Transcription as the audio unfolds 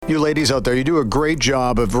you ladies out there, you do a great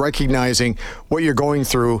job of recognizing what you're going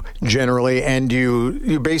through generally, and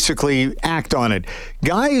you basically act on it.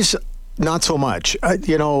 Guys, not so much.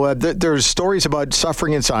 There's stories about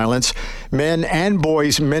suffering in silence. Men and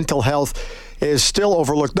boys' mental health is still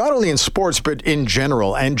overlooked, not only in sports, but in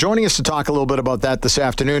general. And joining us to talk a little bit about that this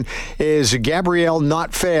afternoon is Gabriel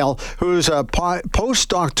Knott-Fayle, who's a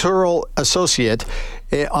postdoctoral associate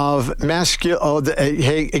of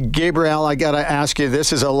Hey, Gabriel, I got to ask you,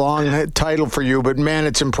 this is a long title for you, but man,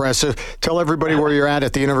 it's impressive. Tell everybody where you're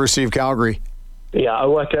at the University of Calgary. Yeah, I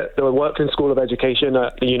work at the Workman School of Education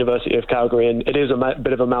at the University of Calgary, and it is a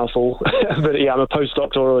bit of a mouthful. But yeah, I'm a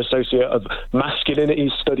postdoctoral associate of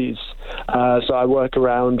Masculinities studies. So I work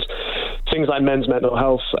around things like men's mental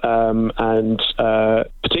health, and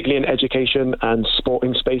particularly in education and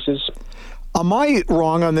sporting spaces. Am I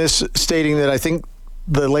wrong on this, stating that I think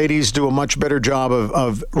the ladies do a much better job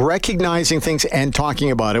of recognizing things and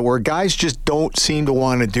talking about it, where guys just don't seem to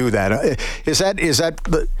want to do that?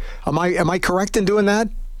 Am I correct in doing that?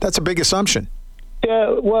 That's a big assumption.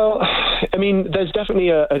 Yeah, well, I mean, there's definitely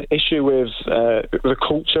an issue with the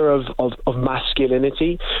culture of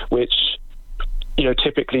masculinity, which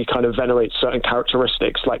typically kind of venerates certain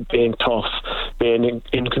characteristics like being tough, being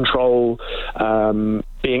in control,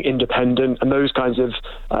 being independent, and those kinds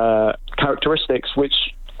of characteristics, which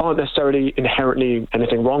aren't necessarily inherently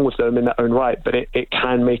anything wrong with them in their own right, but it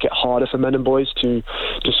can make it harder for men and boys to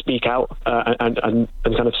speak out and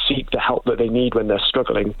kind of seek the help that they need when they're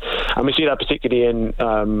struggling. And we see that particularly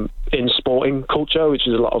in sporting culture, which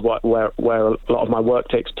is a lot of where a lot of my work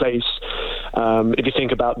takes place. If you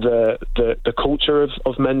think about the culture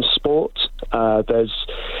of men's sport, there's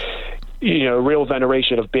a real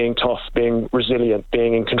veneration of being tough, being resilient,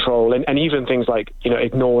 being in control, and even things like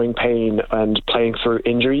ignoring pain and playing through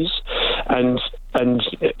injuries. And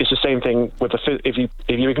it's the same thing with if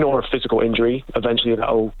you ignore a physical injury, eventually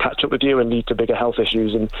that will catch up with you and lead to bigger health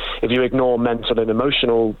issues. And if you ignore mental and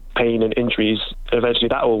emotional pain and injuries, eventually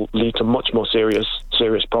that will lead to much more serious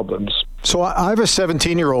problems. So I have a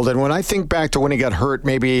 17-year-old, and when I think back to when he got hurt,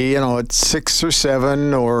 maybe at 6 or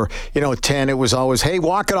 7 or 10, it was always, hey,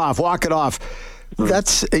 walk it off.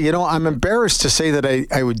 That's I'm embarrassed to say that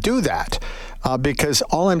I would do that. Because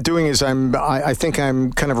all I'm doing is I think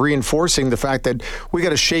I'm kind of reinforcing the fact that we got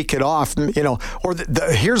to shake it off, or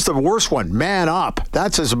here's the worst one, man up.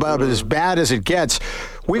 That's about as bad as it gets.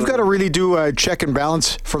 We've got to really do a check and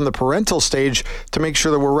balance from the parental stage to make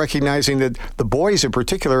sure that we're recognizing that the boys in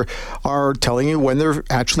particular are telling you when they're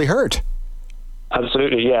actually hurt.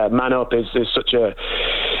 Absolutely, yeah. Man up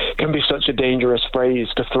can be such a dangerous phrase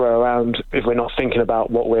to throw around if we're not thinking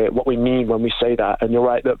about what we mean when we say that. And you're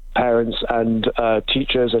right that parents and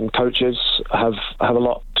teachers and coaches have a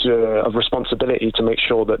lot of responsibility to make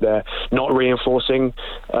sure that they're not reinforcing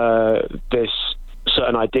this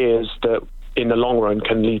certain ideas that in the long run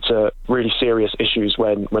can lead to really serious issues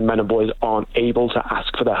when men and boys aren't able to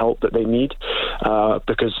ask for the help that they need,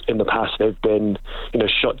 because in the past they've been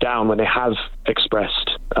shut down when they have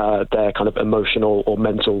expressed their kind of emotional or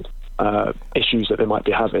mental issues that they might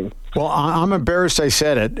be having. Well, I'm embarrassed I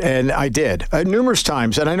said it, and I did numerous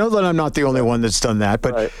times, and I know that I'm not the only one that's done that,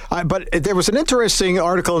 but right. But there was an interesting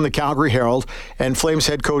article in the Calgary Herald, and Flames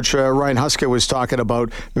head coach Ryan Huska was talking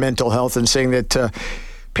about mental health and saying that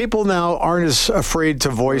people now aren't as afraid to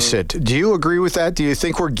voice it. Do you agree with that? Do you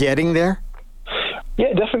think we're getting there?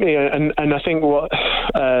 Yeah, definitely. And I think what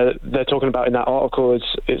they're talking about in that article is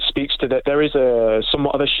it speaks to that there is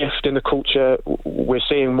somewhat of a shift in the culture. We're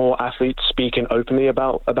seeing more athletes speaking openly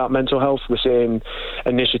about mental health. We're seeing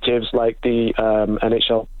initiatives like the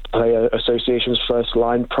NHL Player Association's First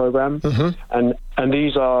Line program. Mm-hmm. And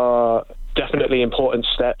these are definitely important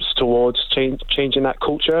steps towards changing that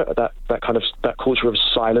culture, that culture of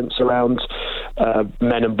silence around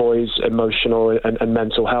men and boys' emotional and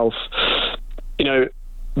mental health.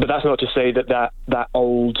 But that's not to say that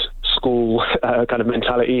old school kind of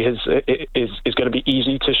mentality is going to be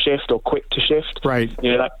easy to shift or quick to shift. Right.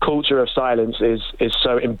 That culture of silence is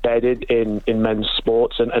so embedded in men's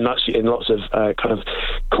sports and actually in lots of kind of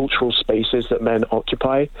cultural spaces that men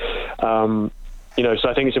occupy. So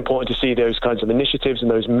I think it's important to see those kinds of initiatives and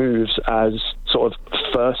those moves as sort of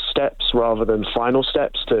first steps rather than final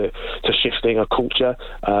steps to shifting a culture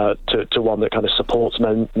to one that kind of supports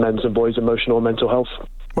men's and boys' emotional and mental health.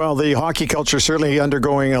 Well, the hockey culture is certainly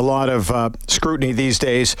undergoing a lot of scrutiny these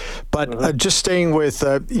days, but just staying with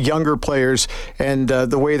younger players and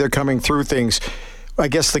the way they're coming through things, I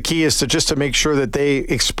guess the key is to make sure that they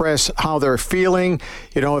express how they're feeling,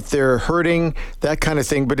 if they're hurting, that kind of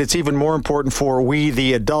thing. But it's even more important for we,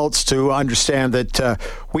 the adults, to understand that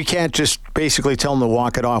we can't just basically tell them to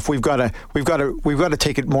walk it off. We've got to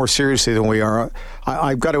take it more seriously than we are.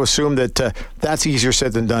 I've got to assume that that's easier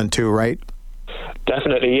said than done too, right?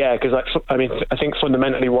 Definitely, yeah. Because I think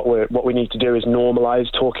fundamentally what we need to do is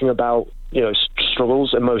normalize talking about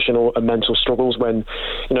struggles, emotional and mental struggles, when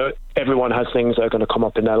everyone has things that are going to come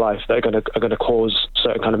up in their life that are going to cause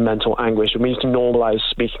certain kind of mental anguish, and we need to normalize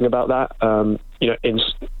speaking about that.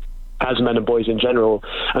 As men and boys in general,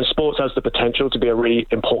 and sports has the potential to be a really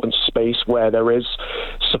important space where there is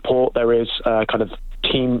support, there is kind of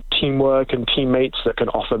teamwork and teammates that can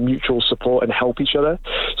offer mutual support and help each other.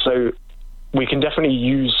 So we can definitely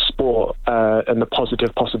use sport and the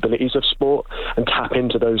positive possibilities of sport and tap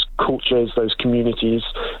into those cultures, those communities,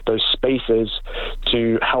 those spaces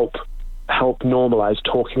to help normalize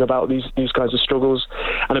talking about these kinds of struggles.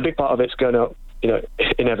 And a big part of it's going to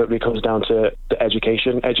inevitably comes down to the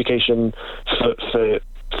education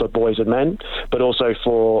for boys and men, but also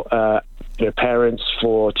for parents,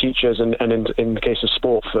 for teachers, and in the case of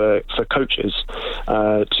sport, for coaches,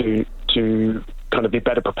 to kind of be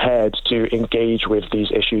better prepared to engage with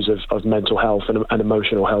these issues of mental health and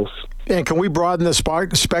emotional health. And can we broaden the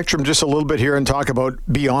spectrum just a little bit here and talk about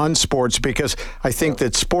beyond sports? Because I think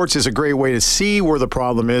that sports is a great way to see where the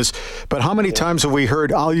problem is. But how many times have we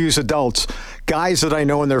heard, I'll use adults, guys that I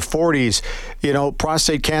know in their 40s,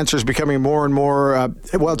 prostate cancer is becoming more and more,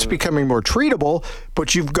 it's becoming more treatable,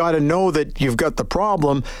 but you've got to know that you've got the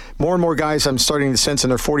problem. More and more guys I'm starting to sense in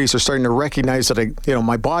their 40s are starting to recognize that,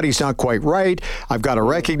 my body's not quite right. I've got to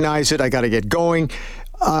recognize it. I got to get going.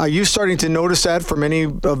 Are you starting to notice that from any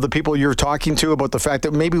of the people you're talking to about the fact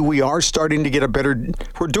that maybe we are starting to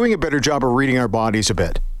we're doing a better job of reading our bodies a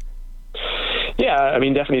bit? Yeah, I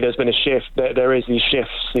mean, definitely there's been a shift. There is these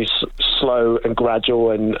shifts, these slow and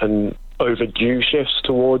gradual and overdue shifts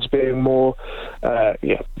towards being more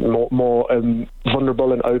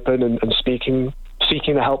vulnerable and open and seeking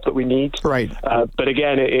the help that we need. Right. But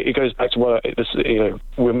again, it goes back to what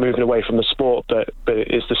we're moving away from the sport, but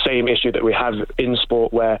it's the same issue that we have in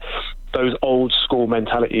sport, where those old school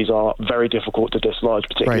mentalities are very difficult to dislodge,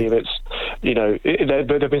 particularly if it's,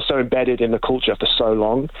 they've been so embedded in the culture for so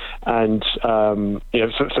long. And,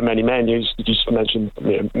 for many men, you just mentioned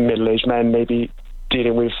middle-aged men maybe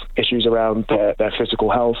dealing with issues around their physical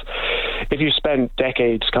health. If you spend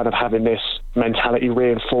decades kind of having this mentality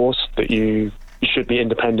reinforced that you should be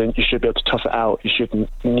independent, you should be able to tough it out, you shouldn't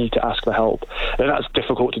need to ask for help, and that's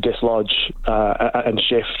difficult to dislodge and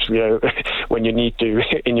shift when you need to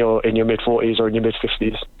in your mid-40s or in your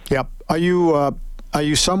mid-50s. Yep. Are you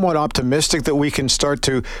somewhat optimistic that we can start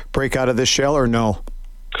to break out of this shell, or no?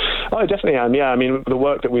 Oh, I definitely am. Yeah, I mean, the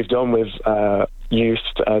work that we've done with youth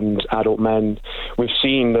and adult men, we've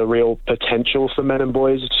seen the real potential for men and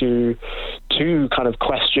boys to kind of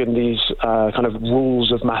question these kind of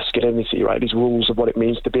rules of masculinity, right? These rules of what it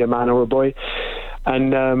means to be a man or a boy,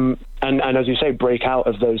 and as you say, break out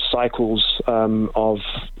of those cycles of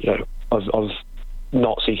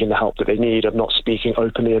not seeking the help that they need, of not speaking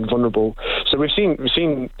openly and vulnerable. So we've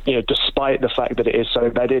seen, despite the fact that it is so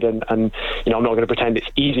embedded, and I'm not going to pretend it's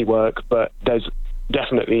easy work, but there's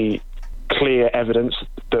definitely clear evidence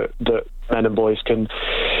that men and boys can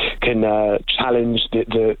challenge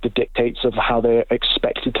the dictates of how they're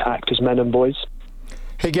expected to act as men and boys.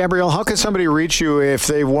 Hey, Gabriel, how can somebody reach you if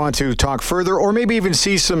they want to talk further, or maybe even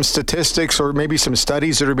see some statistics or maybe some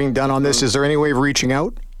studies that are being done on this? Is there any way of reaching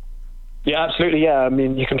out? Yeah, absolutely. Yeah, I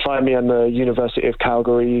mean, you can find me on the University of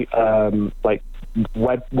Calgary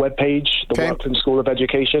web page, the Workman School of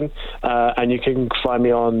Education, and you can find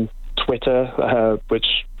me on Twitter,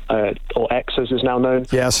 or X as is now known,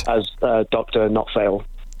 yes, as Dr. Knott-Fayle.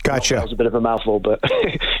 Gotcha. That was a bit of a mouthful, but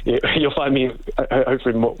you'll find me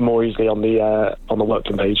hopefully more easily on the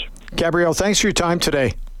Workman page. Gabriel, thanks for your time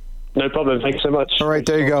today. No problem. Thanks so much. All right,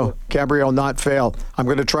 there you go. Gabriel Knott-Fayle. I'm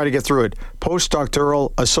going to try to get through it.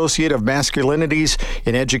 Postdoctoral Associate of Masculinities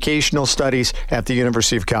in Educational Studies at the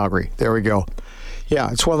University of Calgary. There we go. Yeah,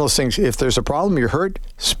 it's one of those things. If there's a problem, you're hurt,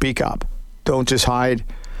 speak up. Don't just hide.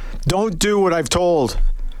 Don't do what I've told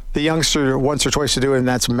the youngster once or twice to do, and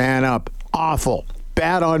that's man up. Awful.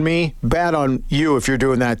 Bad on me, bad on you if you're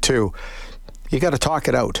doing that too. You got to talk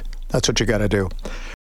it out. That's what you got to do.